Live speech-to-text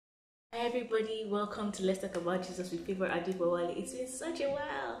Hi everybody, welcome to Let's Talk About Jesus with Favor Adebowale. It's been such a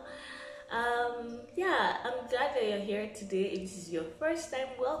while. I'm glad that you're here today. If this is your first time,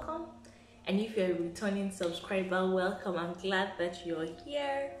 welcome. And if you're a returning subscriber, welcome. I'm glad that you're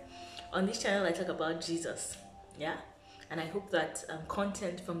here. On this channel, I talk about Jesus. Yeah. And I hope that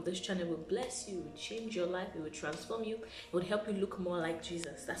content from this channel will bless you, will change your life, it will transform you, it will help you look more like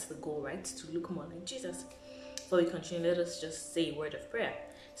Jesus. That's the goal, right? To look more like Jesus. Before we continue, let us just say a word of prayer.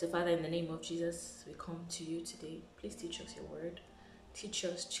 So, Father, in the name of Jesus, we come to you today. Please teach us your word. Teach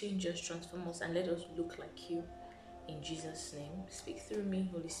us, change us, transform us, and let us look like you. In Jesus' name, speak through me,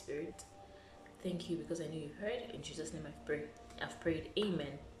 Holy Spirit. Thank you because I know you've heard. In Jesus' name I've prayed.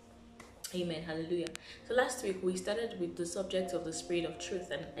 Amen. Amen. Hallelujah. So last week we started with the subject of the Spirit of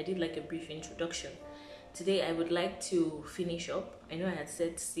Truth, and I did like a brief introduction. Today I would like to finish up. I know I had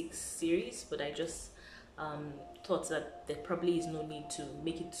said 6 series, but I just thought that there probably is no need to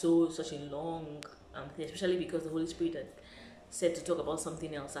make it such a long thing, especially because the Holy Spirit had said to talk about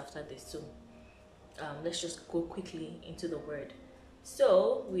something else after this. So let's just go quickly into the word.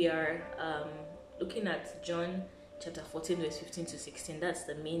 So we are looking at John chapter 14 verse 15 to 16. That's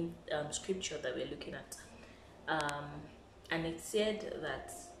the main scripture that we're looking at, and it said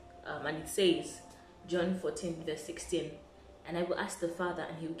that and it says, John 14 verse 16, and I will ask the Father,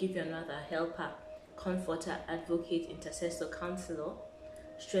 and he will give you another helper, comforter, advocate, intercessor, counselor,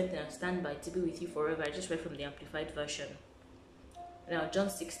 strengthener, standby to be with you forever. I just read from the Amplified Version. Now John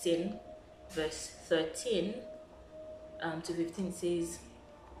 16 verse 13 to 15 says,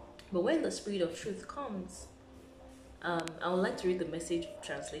 but when the Spirit of truth comes, I would like to read the Message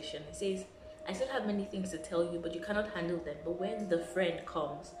translation. It says, I still have many things to tell you, but you cannot handle them. But when the friend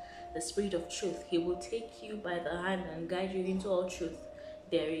comes, the Spirit of truth, he will take you by the hand and guide you into all truth.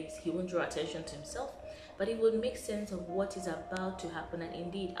 He won't draw attention to himself, but he will make sense of what is about to happen. And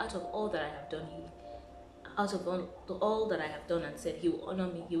indeed, out of all that I have done, all that I have done and said, he will honor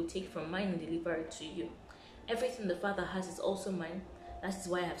me. He will take from mine and deliver it to you. Everything the Father has is also mine. That is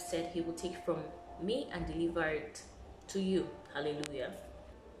why I have said he will take from me and deliver it to you. Hallelujah.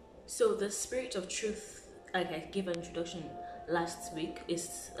 So the Spirit of truth, like I gave an introduction last week,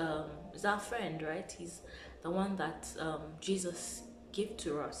 is our friend, right? He's the one that Jesus gave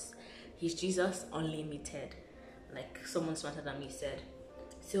to us. He's Jesus Unlimited, like someone smarter than me said.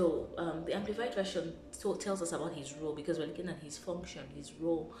 So the Amplified Version tells us about his role, because we're looking at his function, his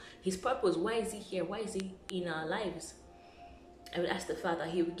role, his purpose. Why is he here? Why is he in our lives? I would ask the Father,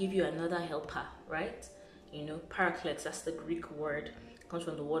 he will give you another helper, right? Paracletos, that's the Greek word. It comes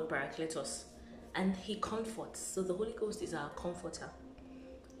from the word parakletos. And he comforts. So the Holy Ghost is our comforter.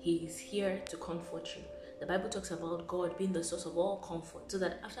 He is here to comfort you. The Bible talks about God being the source of all comfort, so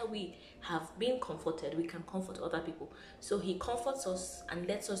that after we have been comforted, we can comfort other people. So he comforts us and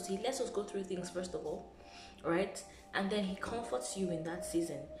lets us go through things first of all, right? And then he comforts you in that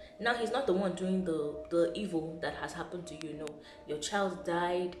season. Now, he's not the one doing the evil that has happened to you. No, your child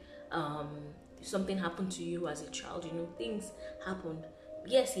died, something happened to you as a child, things happened.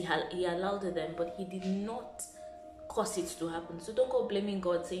 Yes, he allowed them, but he did not cause it to happen. So don't go blaming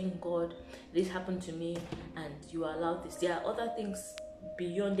God, saying, God, this happened to me and you allowed this. There are other things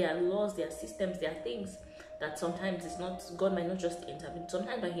beyond their laws, their systems, their things that sometimes it's not, God might not just intervene.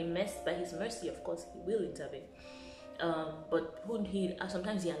 Sometimes by his mercy, of course, he will intervene. But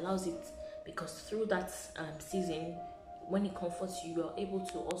sometimes he allows it, because through that season, when he comforts you, you are able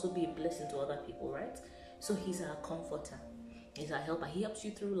to also be a blessing to other people, right? So he's our comforter, he's our helper. He helps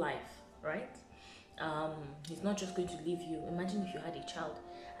you through life, right? He's not just going to leave you. Imagine if you had a child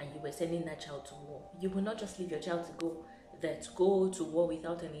and you were sending that child to war. You will not just leave your child to go to war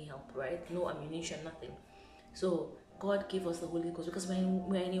without any help, right? No ammunition, nothing. So God gave us the Holy Ghost because we're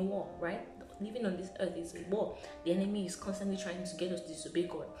in a war, right? Living on this earth is a war. The enemy is constantly trying to get us to disobey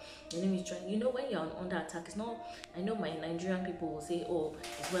God. The enemy is trying, when you're under attack, it's not, I know my Nigerian people will say, oh,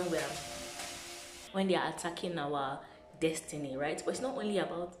 it's when they are attacking our destiny, right? But it's not only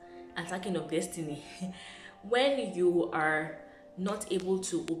about attacking of destiny. When you are not able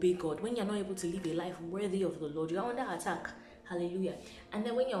to obey God, when you're not able to live a life worthy of the Lord, you're under attack. Hallelujah. And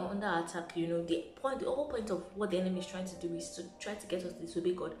then when you're under attack, the whole point of what the enemy is trying to do is to try to get us to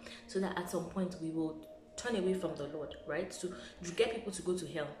disobey God, so that at some point we will turn away from the Lord, right? So to get people to go to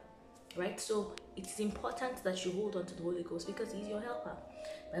hell, right? So it's important that you hold on to the Holy Ghost, because he's your helper.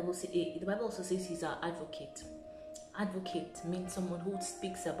 The Bible also says he's our advocate. Advocate means someone who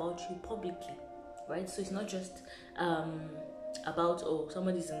speaks about you publicly, right? So it's not just about,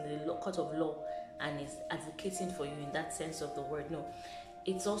 somebody's in the court of law and is advocating for you in that sense of the word. No,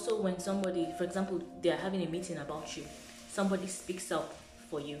 it's also when somebody, for example, they are having a meeting about you, somebody speaks up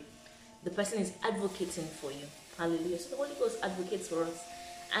for you. the person is advocating for you. Hallelujah. So the Holy Ghost advocates for us.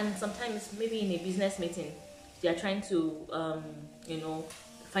 And sometimes maybe in a business meeting, they are trying to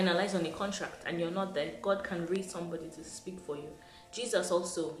finalize on a contract and you're not there. God can raise somebody to speak for you. Jesus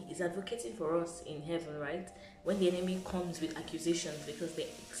also is advocating for us in heaven, right? When the enemy comes with accusations, because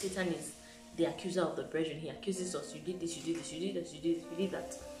Satan is the accuser of the brethren. He accuses us. You did this, you did this, you did this, you did this, you did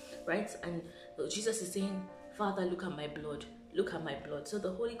that, right? And Jesus is saying, Father, look at my blood. Look at my blood. So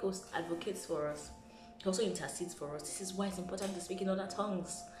the Holy Ghost advocates for us. He also intercedes for us. This is why it's important to speak in other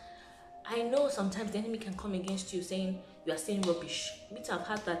tongues. I know sometimes the enemy can come against you saying you are saying rubbish. I've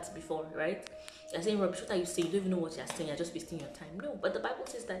had that before, right? You're saying rubbish. What are you saying? You don't even know what you're saying. You're just wasting your time. No, but the Bible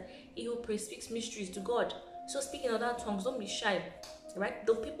says that he who prays speaks mysteries to God. So speak in other tongues. Don't be shy, right?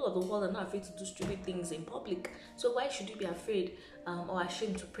 The people of the world are not afraid to do stupid things in public. So why should you be afraid or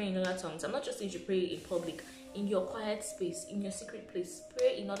ashamed to pray in other tongues? I'm not just saying you pray in public. In your quiet space, in your secret place,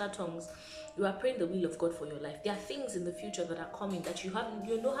 pray in other tongues. You are praying the will of God for your life. There are things in the future that are coming that you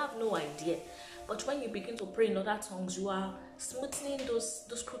have no idea. But when you begin to pray in other tongues, you are smoothing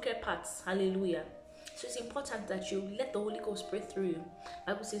those crooked paths. Hallelujah. So it's important that you let the Holy Ghost pray through you.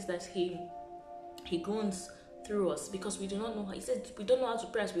 The Bible says that He groans through us because we do not know. He said we don't know how to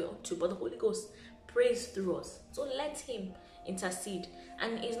pray as we ought to, but the Holy Ghost prays through us. So let Him intercede.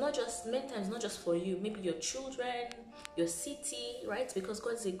 And it's not just, many times not just for you, maybe your children, your city, right? Because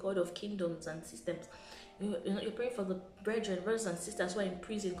God is a God of kingdoms and systems. You're praying for the brothers and sisters who are in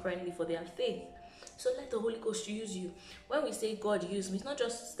prison currently for their faith. So let the Holy Ghost use you. When we say God use me, it's not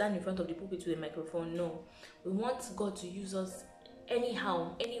just stand in front of the pulpit with a microphone. No, we want God to use us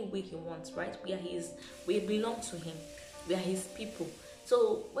anyhow, any way He wants, right? We belong to Him. We are His people.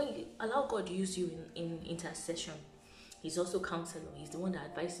 So when you allow God to use you in intercession, He's also counselor. He's the one that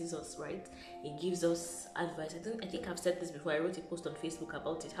advises us, right? He gives us advice. I think I've said this before. I wrote a post on Facebook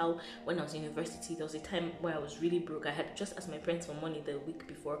about it. How when I was in university, there was a time where I was really broke. I had just asked my parents for money the week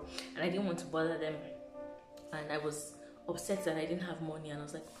before, and I didn't want to bother them. And I was upset that I didn't have money. And I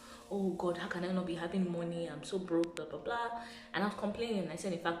was like, oh God, how can I not be having money? I'm so broke, blah, blah, blah. And I was complaining. I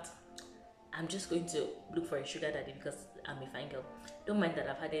said, in fact, I'm just going to look for a sugar daddy because I'm a fine girl. Don't mind that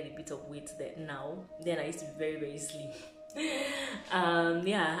I've had a bit of weight there now. Then I used to be very, very slim.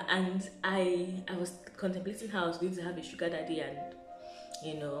 And I was contemplating how I was going to have a sugar daddy and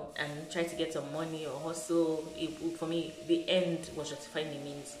try to get some money or hustle. For me, the end was justifying the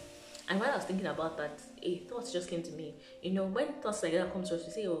means. And while I was thinking about that, a thought just came to me. When thoughts like that come to us,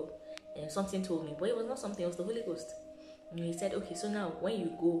 we say, something told me, but it was not something, it was the Holy Ghost. And he said, okay, so now when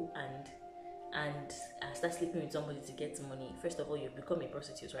you go and start sleeping with somebody to get money, first of all, you become a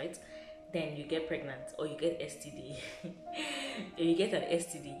prostitute, right? Then you get pregnant or you get STD. You get an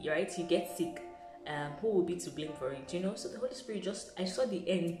STD, right? You get sick. Who will be to blame for it? So the Holy Spirit I saw the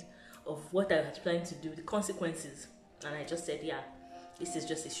end of what I was planning to do, the consequences, and I just said, yeah, this is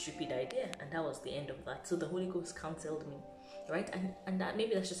just a stupid idea, and that was the end of that. So the Holy Ghost counseled me, right? And that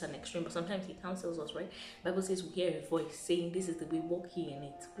maybe that's just an extreme, but sometimes He counsels us, right? The Bible says we hear a voice saying, "This is the way, walk ye in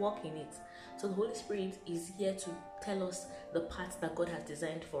it, walk in it." So the Holy Spirit is here to tell us the path that God has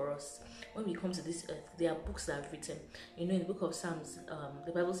designed for us. When we come to this earth, there are books that I've written. In the book of Psalms,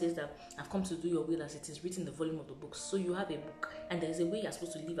 the Bible says that I've come to do your will as it is written in the volume of the books. So you have a book, and there's a way you're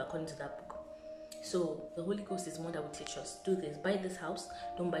supposed to live according to that book. So the Holy Ghost is one that will teach us. Do this, buy this house,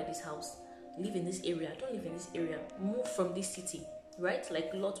 don't buy this house. Live in this area, don't live in this area. Move from this city, right?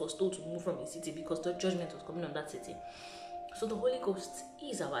 Like Lot was told to move from a city because the judgment was coming on that city. So the Holy Ghost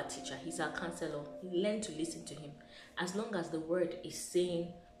is our teacher. He's our counselor. Learn to listen to Him. As long as the word is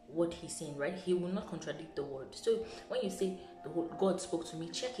saying what He's saying, right? He will not contradict the word. So when you say God spoke to me,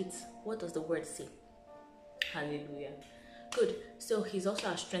 check it. What does the word say? Hallelujah. Good. So He's also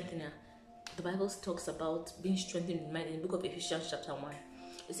our strengthener. The Bible talks about being strengthened in might in the book of Ephesians chapter 1.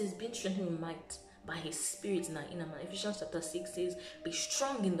 It says being strengthened in might by His Spirit in our inner man. Ephesians chapter 6 says, be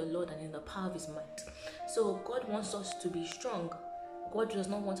strong in the Lord and in the power of His might. So God wants us to be strong. God does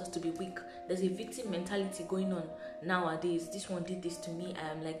not want us to be weak. There's a victim mentality going on nowadays. This one did this to me. I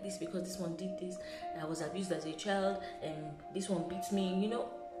am like this because this one did this. I was abused as a child and this one beats me.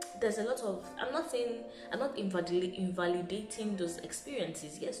 There's a lot of, I'm not invalidating those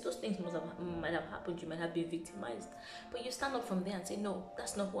experiences. Yes, those things might have happened. You might have been victimized. But you stand up from there and say, no,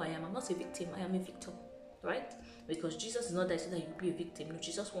 that's not who I am. I'm not a victim. I am a victim. Right? Because Jesus is not there so that you be a victim. No,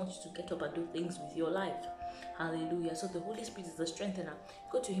 Jesus wants you to get up and do things with your life. Hallelujah. So the Holy Spirit is the strengthener.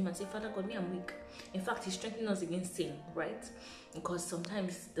 Go to Him and say, Father God, me, I'm weak. In fact, He's strengthening us against sin, right? Because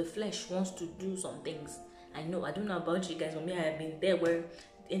sometimes the flesh wants to do some things. I don't know about you guys, but me, I have been there where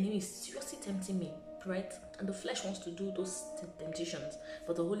the enemy is seriously tempting me. right? And the flesh wants to do those temptations,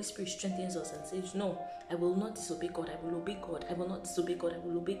 but the Holy Spirit strengthens us and says, no, I will not disobey God, I will obey God. I will not disobey God, I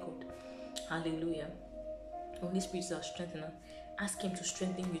will obey God. Hallelujah. The Holy Spirit is our strengthener. Ask him to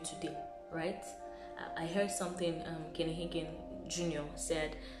strengthen you today, right? I heard something Kenny Hagin Jr.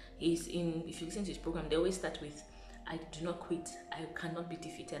 said. If you listen to his program, they always start with, I do not quit, I cannot be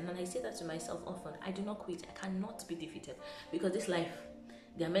defeated. And I say that to myself often, I do not quit, I cannot be defeated. Because this life,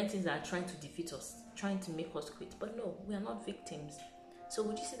 there are many things that are trying to defeat us, trying to make us quit. But no, we are not victims. So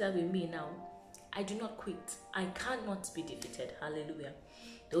would you say that with me now? I do not quit, I cannot be defeated. Hallelujah.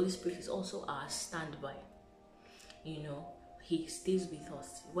 The Holy Spirit is also our standby. You know, he stays with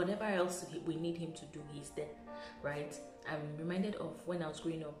us. Whatever else we need him to do, he's there, right? I'm reminded of when I was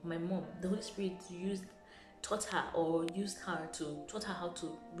growing up, my mom, the Holy Spirit taught her how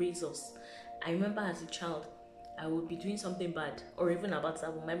to raise us. I remember as a child, I would be doing something bad, or even about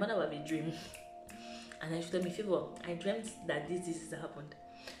that, my mother would be dreaming, and I should tell me, favor, I dreamt that this happened.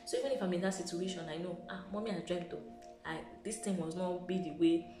 So even if I'm in that situation, I know, mommy has dreamt though. This thing was not be the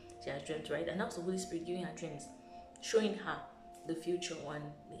way she has dreamt, right? And that's the Holy Spirit giving her dreams, showing her the future and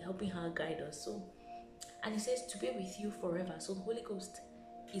helping her guide us. So, and he says to be with you forever. So the Holy Ghost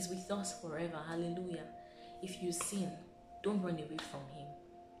is with us forever. Hallelujah. If you sin, don't run away from him,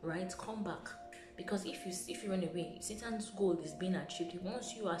 right? Come back, because if you run away, Satan's goal is being achieved. He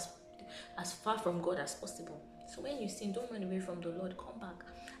wants you as far from God as possible. So when you sin, don't run away from the Lord. Come back,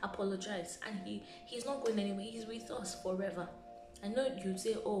 apologize, and he's not going anywhere. He's with us forever. I know you'd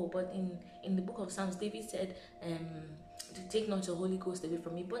say, oh, but in the book of Psalms, David said, to take not your Holy Ghost away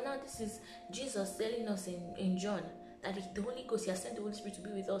from me. But now this is Jesus telling us in John that the Holy Ghost, he has sent the Holy Spirit to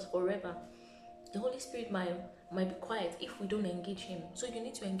be with us forever. The Holy Spirit might be quiet if we don't engage him. So you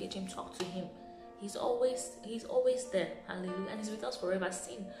need to engage him, talk to him. He's always there. Hallelujah. And he's with us forever.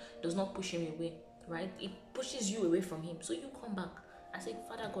 Sin does not push him away, right? It pushes you away from him. So you come back and say,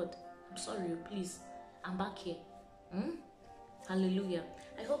 Father God, I'm sorry, please, I'm back here. Hallelujah.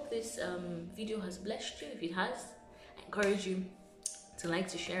 I hope this video has blessed you. If it has, I encourage you to like,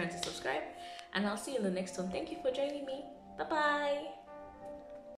 to share, and to subscribe. And I'll see you in the next one. Thank you for joining me. Bye-bye.